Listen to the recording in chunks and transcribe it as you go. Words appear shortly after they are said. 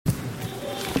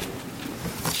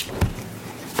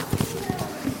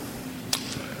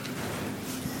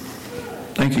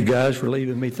Thank you guys for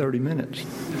leaving me 30 minutes.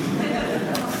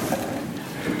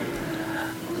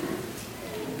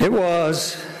 It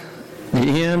was the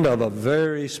end of a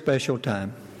very special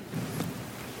time.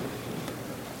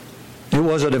 It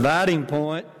was a dividing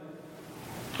point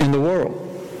in the world.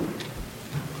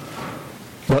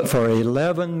 But for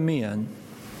 11 men,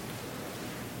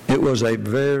 it was a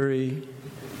very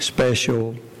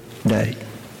special day.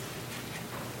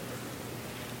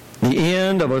 The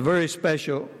end of a very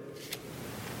special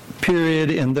period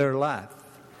in their life.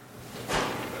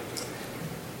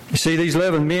 You see, these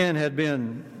 11 men had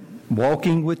been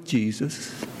walking with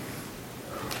Jesus,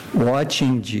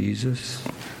 watching Jesus,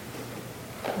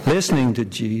 listening to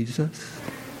Jesus,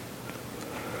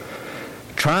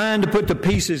 trying to put the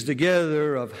pieces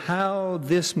together of how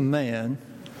this man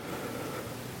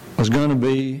was going to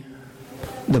be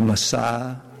the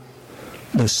Messiah,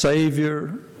 the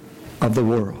Savior of the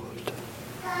world.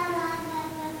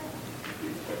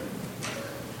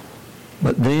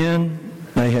 But then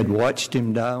they had watched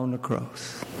him die on the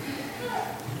cross.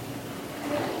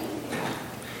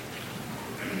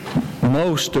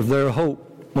 Most of their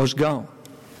hope was gone.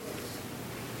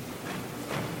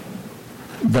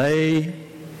 They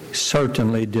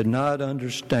certainly did not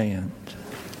understand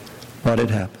what had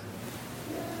happened.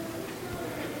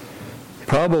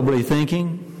 Probably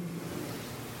thinking,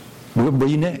 we'll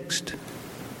be next.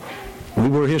 We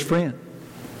were his friend.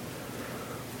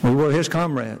 We were his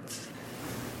comrades.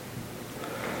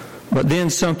 But then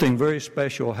something very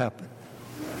special happened.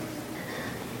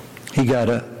 He got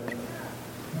up.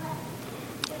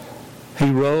 He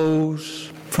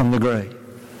rose from the grave.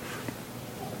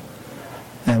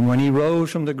 And when he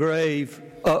rose from the grave,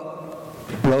 up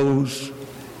rose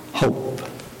hope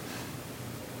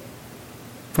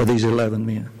for these 11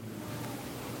 men.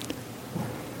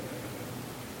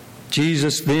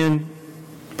 Jesus then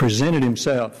presented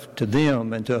himself to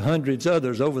them and to hundreds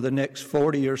others over the next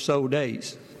 40 or so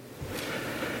days.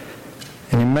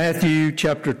 And in Matthew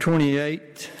chapter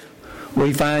 28,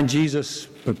 we find Jesus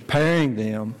preparing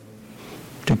them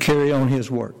to carry on his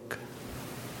work.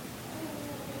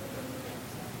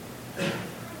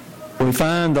 We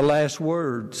find the last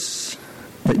words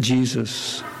that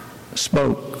Jesus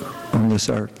spoke on this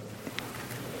earth.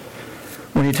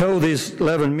 When he told these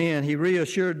 11 men, he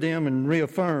reassured them and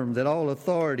reaffirmed that all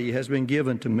authority has been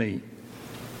given to me.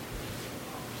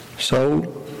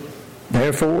 So,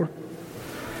 therefore,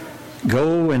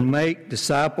 go and make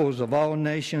disciples of all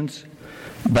nations,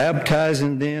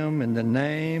 baptizing them in the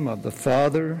name of the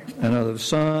Father and of the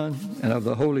Son and of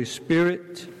the Holy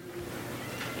Spirit,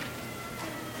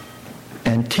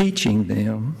 and teaching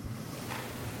them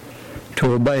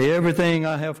to obey everything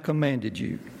I have commanded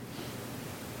you.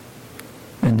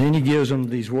 And then he gives them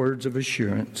these words of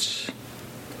assurance.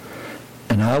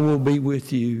 And I will be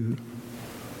with you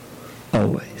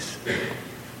always,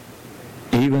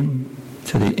 even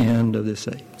to the end of this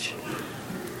age.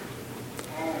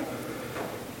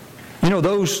 You know,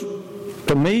 those,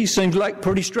 to me, seems like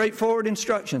pretty straightforward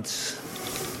instructions.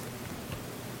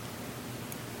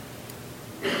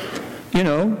 You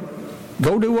know,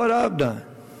 go do what I've done.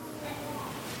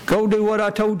 Go do what I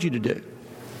told you to do.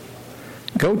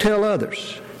 Go tell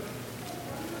others.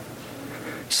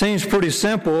 Seems pretty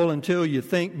simple until you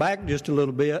think back just a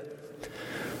little bit.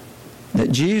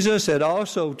 That Jesus had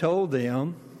also told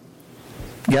them,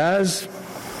 guys,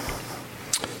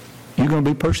 you're going to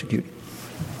be persecuted.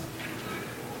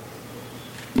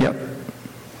 Yep.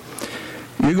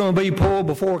 You're going to be pulled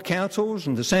before councils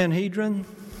and the Sanhedrin.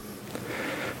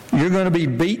 You're going to be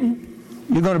beaten.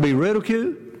 You're going to be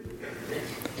ridiculed.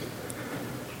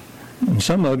 And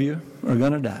some of you are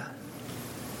going to die.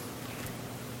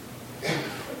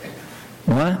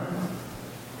 Why?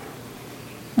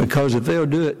 Because if they'll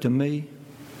do it to me,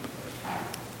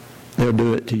 they'll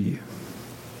do it to you.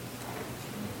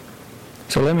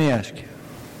 So let me ask you,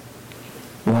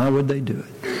 why would they do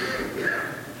it?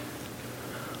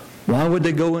 Why would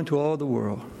they go into all the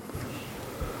world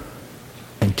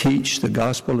and teach the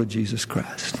gospel of Jesus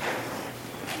Christ?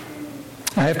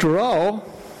 After all,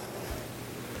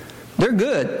 they're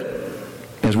good,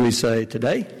 as we say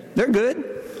today. They're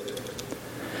good.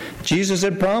 Jesus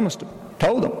had promised them,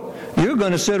 told them, you're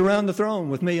going to sit around the throne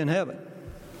with me in heaven.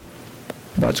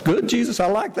 That's good, Jesus. I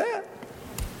like that.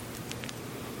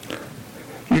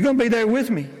 You're going to be there with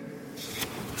me.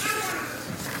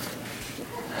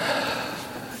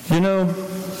 You know,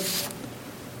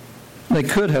 they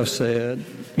could have said,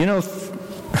 you know,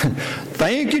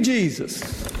 thank you,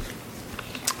 Jesus.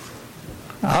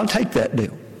 I'll take that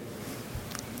deal.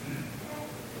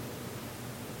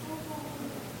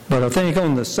 But I think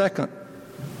on the second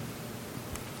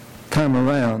time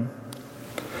around,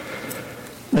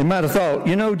 They might have thought,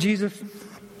 you know, Jesus,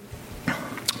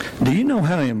 do you know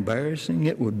how embarrassing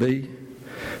it would be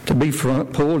to be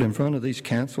pulled in front of these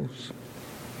councils?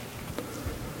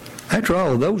 After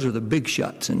all, those are the big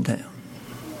shots in town.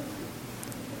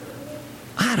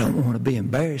 I don't want to be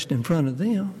embarrassed in front of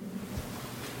them.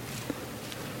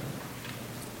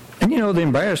 And, you know, the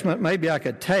embarrassment maybe I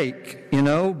could take, you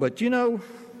know, but, you know,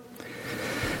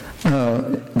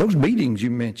 those beatings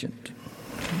you mentioned,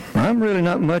 I'm really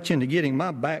not much into getting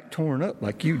my back torn up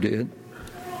like you did.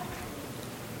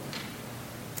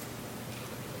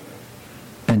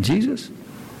 And Jesus,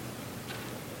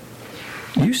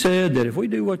 you said that if we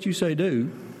do what you say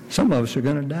do, some of us are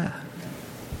going to die.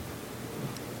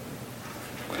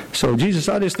 So, Jesus,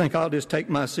 I just think I'll just take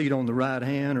my seat on the right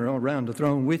hand or around the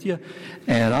throne with you,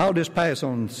 and I'll just pass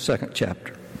on the second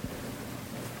chapter.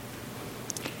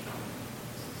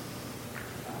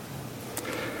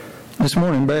 This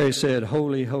morning, Barry said,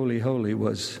 holy, holy, holy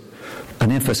was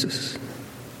an emphasis.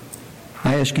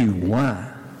 I ask you,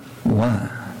 why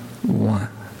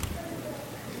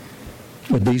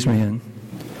would these men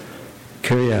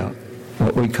carry out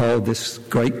what we call this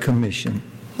great commission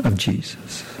of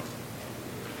Jesus?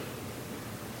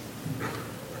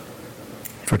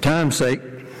 For time's sake,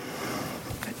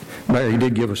 Barry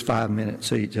did give us 5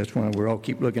 minutes each. That's why we all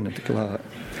keep looking at the clock.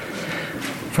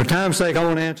 For time's sake, I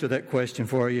want to answer that question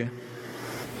for you.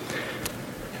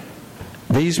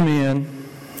 These men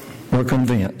were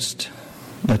convinced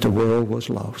that the world was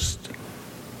lost.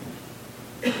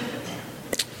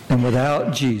 And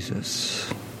without Jesus,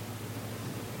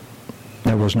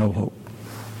 there was no hope.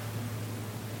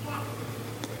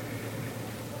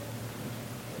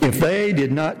 If they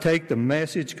did not take the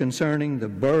message concerning the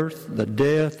birth, the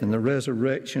death, and the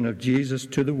resurrection of Jesus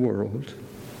to the world,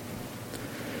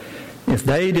 if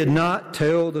they did not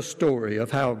tell the story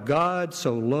of how God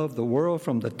so loved the world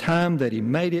from the time that He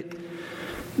made it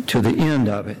to the end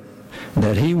of it,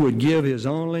 that He would give His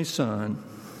only Son,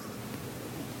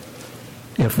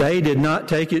 if they did not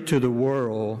take it to the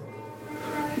world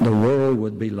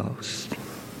would be lost.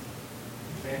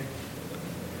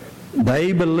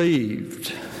 They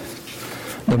believed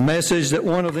the message that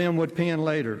one of them would pen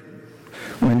later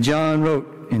when John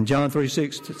wrote in John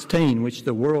 3:16, which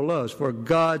the world loves, for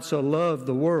God so loved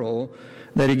the world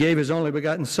that He gave His only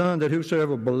begotten Son, that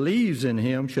whosoever believes in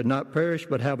Him should not perish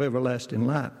but have everlasting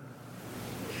life.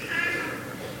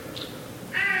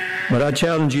 But I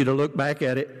challenge you to look back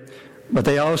at it. But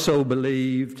they also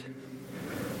believed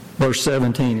verse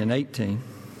 17 and 18.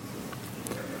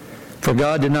 For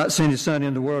God did not send His Son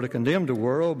into the world to condemn the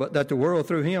world, but that the world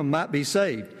through Him might be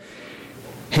saved.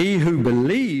 He who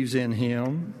believes in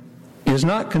Him is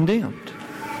not condemned,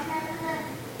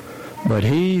 but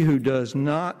he who does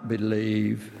not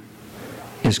believe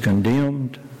is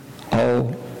condemned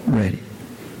already.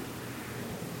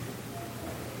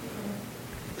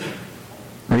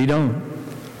 Read on.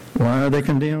 Why are they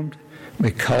condemned?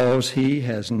 Because he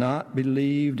has not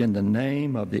believed in the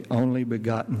name of the only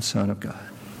begotten Son of God.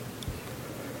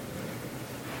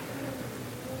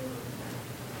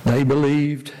 They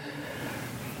believed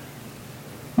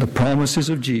the promises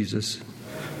of Jesus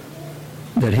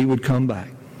that He would come back.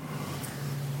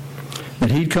 That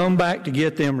He'd come back to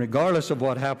get them regardless of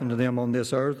what happened to them on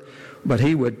this earth, but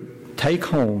He would take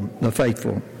home the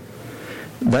faithful.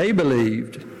 They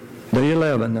believed, the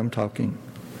 11 I'm talking,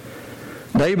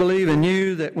 they believed and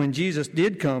knew that when Jesus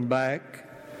did come back,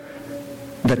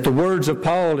 that the words of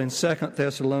Paul in 2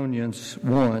 Thessalonians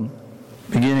 1,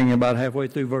 beginning about halfway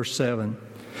through verse 7,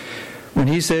 when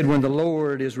he said, when the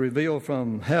Lord is revealed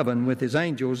from heaven with His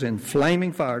angels in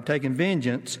flaming fire, taking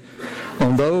vengeance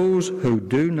on those who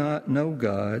do not know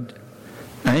God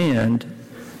and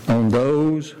on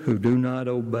those who do not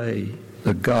obey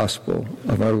the gospel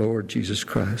of our Lord Jesus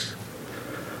Christ.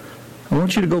 I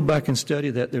want you to go back and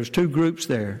study that. There's two groups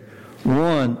there.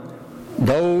 One,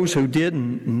 those who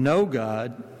didn't know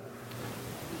God,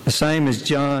 the same as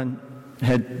John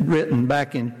had written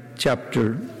back in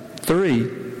chapter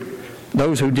 3,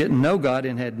 those who didn't know God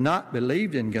and had not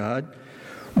believed in God,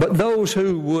 but those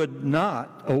who would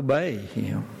not obey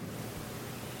Him.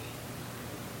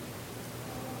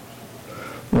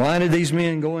 Why did these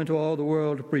men go into all the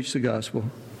world to preach the gospel?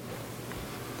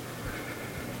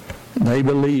 They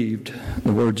believed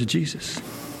the words of Jesus.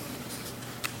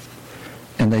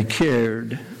 And they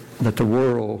cared that the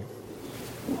world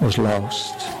was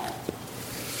lost.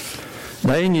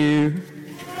 They knew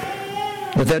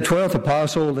that 12th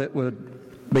apostle that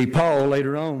would be Paul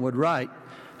later on would write,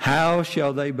 how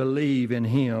shall they believe in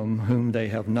Him whom they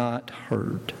have not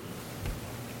heard?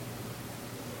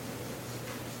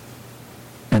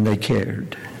 And they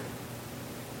cared.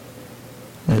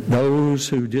 that those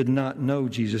who did not know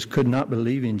Jesus could not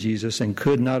believe in Jesus and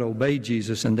could not obey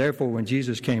Jesus, and therefore when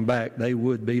Jesus came back, they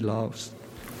would be lost.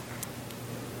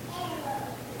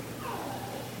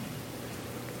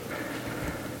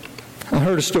 I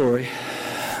heard a story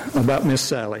about Miss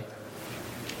Sally.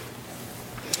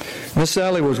 Miss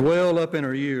Sally was well up in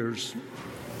her years,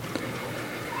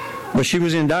 but she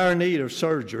was in dire need of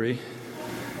surgery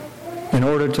in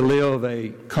order to live a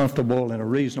comfortable and a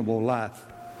reasonable life,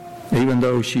 even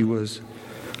though she was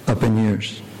up in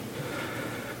years.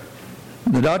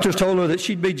 The doctors told her that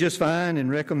she'd be just fine and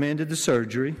recommended the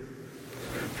surgery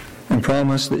and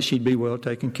promised that she'd be well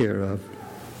taken care of.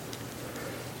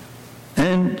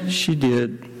 And she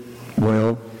did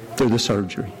well through the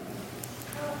surgery.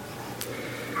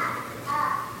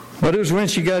 But it was when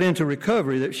she got into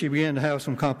recovery that she began to have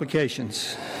some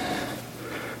complications.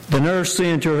 The nurse,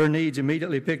 seeing to her needs,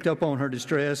 immediately picked up on her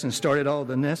distress and started all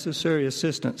the necessary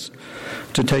assistance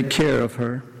to take care of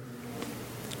her.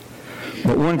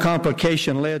 But one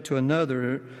complication led to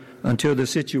another until the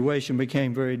situation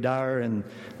became very dire, and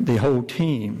the whole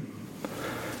team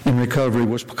in recovery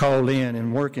was called in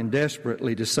and working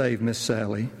desperately to save Miss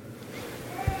Sally.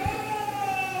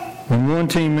 When one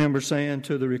team member saying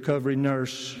to the recovery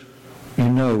nurse, "You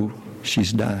know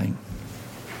she's dying,"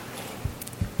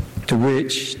 to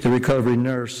which the recovery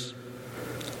nurse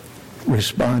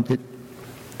responded,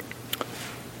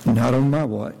 "Not on my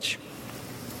watch."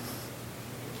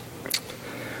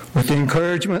 With the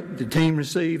encouragement the team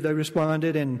received, they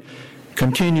responded and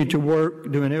continued to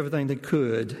work, doing everything they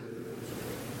could.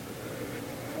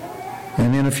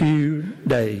 And in a few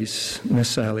days, Miss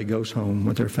Sally goes home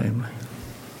with her family.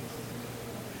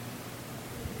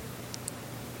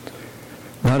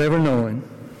 Not ever knowing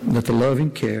that the loving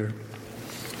care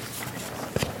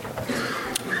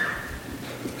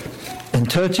and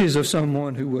touches of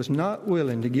someone who was not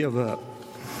willing to give up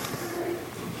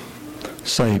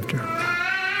saved her.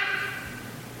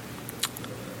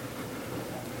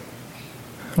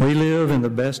 We live in the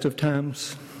best of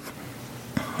times.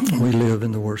 We live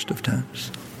in the worst of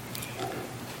times.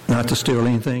 Not to steal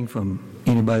anything from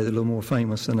anybody that's a little more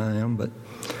famous than I am, but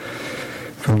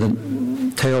from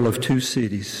the Tale of Two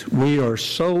Cities. We are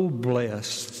so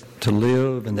blessed to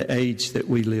live in the age that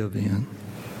we live in.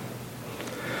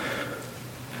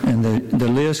 And the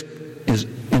list is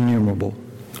innumerable.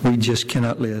 We just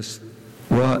cannot list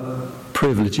what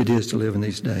privilege it is to live in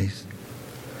these days.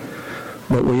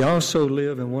 But we also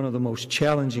live in one of the most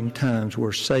challenging times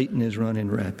where Satan is running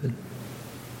rapid.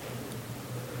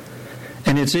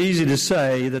 And it's easy to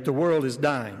say that the world is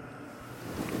dying.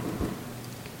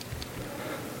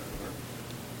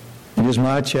 It is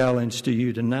my challenge to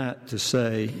you tonight to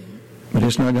say, but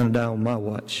it's not going to die on my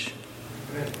watch.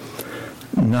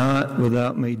 Not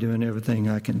without me doing everything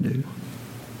I can do.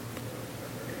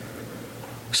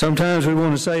 Sometimes we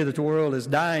want to say that the world is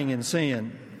dying in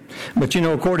sin. But you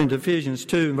know, according to Ephesians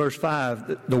 2 and verse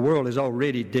 5, the world is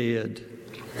already dead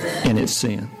in its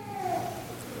sin.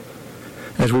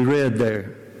 As we read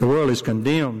there, the world is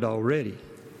condemned already.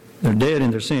 They're dead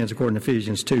in their sins, according to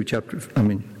Ephesians 2,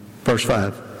 verse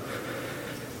 5.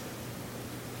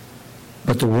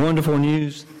 But the wonderful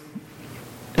news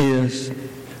is,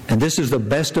 and this is the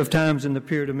best of times in the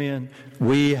period of men,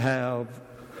 we have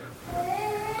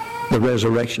the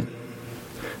resurrection.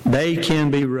 They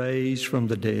can be raised from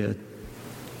the dead.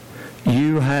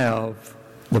 You have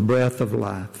the breath of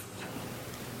life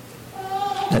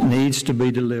that needs to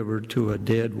be delivered to a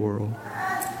dead world.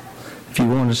 If you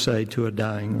want to say to a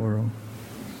dying world.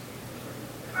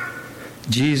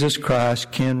 Jesus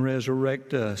Christ can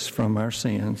resurrect us from our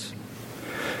sins.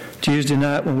 Tuesday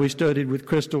night when we studied with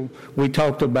Crystal, we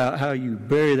talked about how you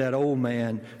bury that old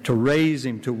man to raise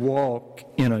him to walk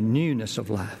in a newness of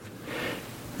life.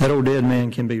 That old dead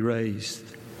man can be raised,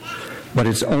 but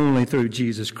it's only through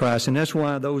Jesus Christ. And that's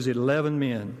why those 11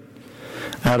 men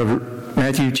out of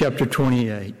Matthew chapter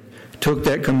 28 took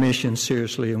that commission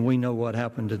seriously, and we know what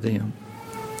happened to them.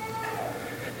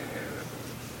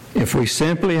 If we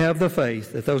simply have the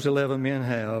faith that those 11 men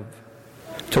have,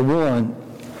 to one,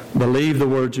 believe the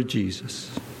words of Jesus.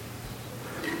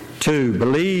 Two,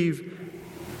 believe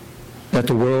that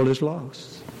the world is lost.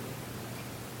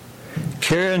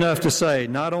 Care enough to say,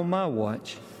 not on my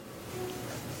watch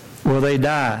will they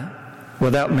die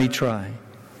without me trying.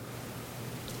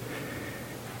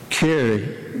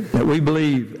 That we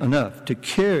believe enough to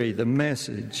carry the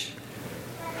message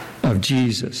of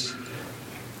Jesus.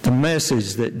 The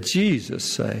message that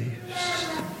Jesus saves.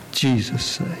 Jesus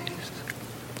saves.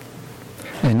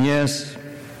 And yes,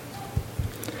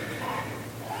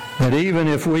 that even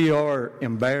if we are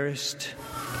embarrassed,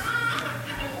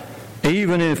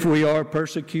 Even if we are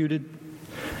persecuted,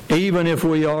 even if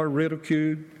we are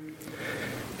ridiculed,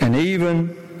 and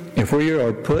even if we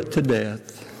are put to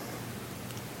death,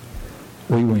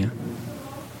 we win.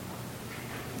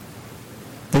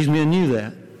 These men knew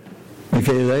that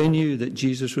because they knew that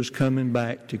Jesus was coming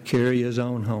back to carry his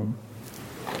own home.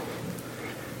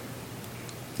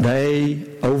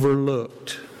 They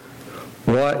overlooked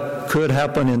what could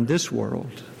happen in this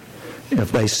world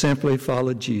if they simply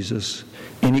followed Jesus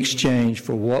in exchange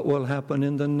for what will happen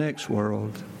in the next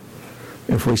world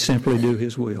if we simply do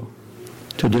his will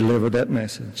to deliver that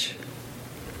message.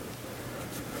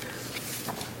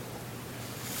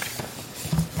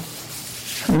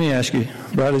 Let me ask you,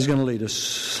 Bradley's going to lead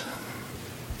us.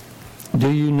 Do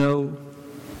you know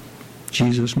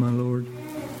Jesus, my Lord?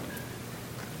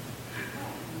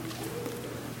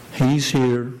 He's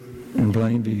here in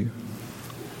plain view.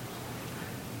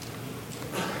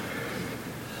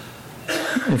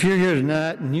 If you're here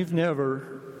tonight and you've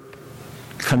never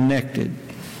connected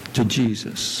to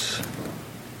Jesus,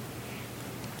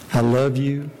 I love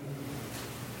you,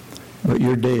 but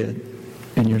you're dead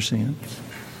in your sins.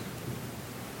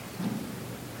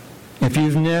 If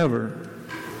you've never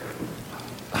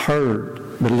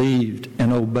heard, believed,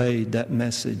 and obeyed that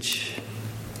message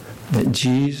that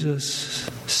Jesus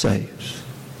saves,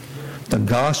 the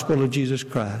gospel of Jesus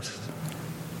Christ,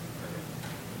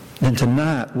 then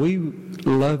tonight we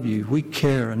love you. We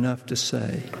care enough to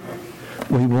say,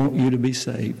 we want you to be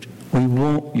saved. We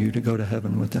want you to go to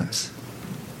heaven with us.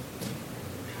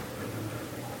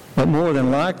 But more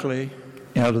than likely,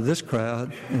 out of this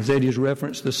crowd, as Eddie's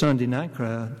referenced the Sunday night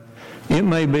crowd, it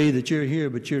may be that you're here,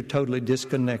 but you're totally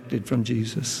disconnected from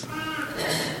Jesus.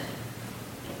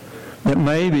 That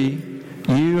maybe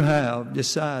you have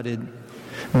decided,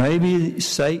 maybe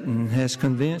Satan has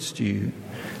convinced you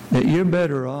that you're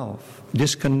better off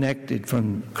disconnected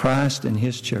from Christ and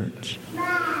his church,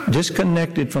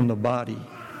 disconnected from the body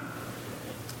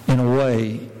in a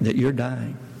way that you're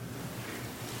dying.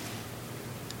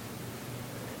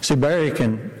 See, Barry they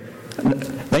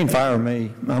can fire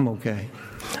me. I'm okay.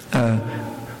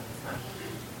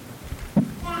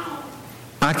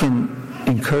 I can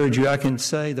encourage you. I can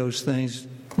say those things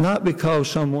not because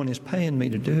someone is paying me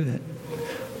to do it,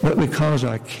 but because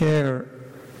I care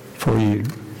for you.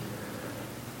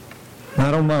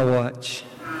 Not on my watch.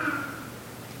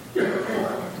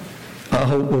 I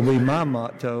hope will be my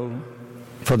motto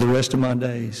for the rest of my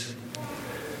days.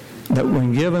 That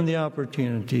when given the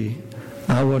opportunity,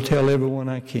 I will tell everyone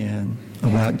I can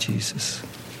about Jesus.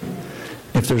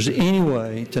 If there's any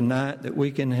way tonight that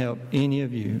we can help any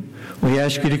of you, we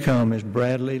ask you to come as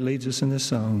Bradley leads us in this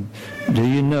song. Do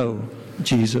you know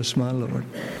Jesus, my Lord?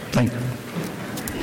 Thank you.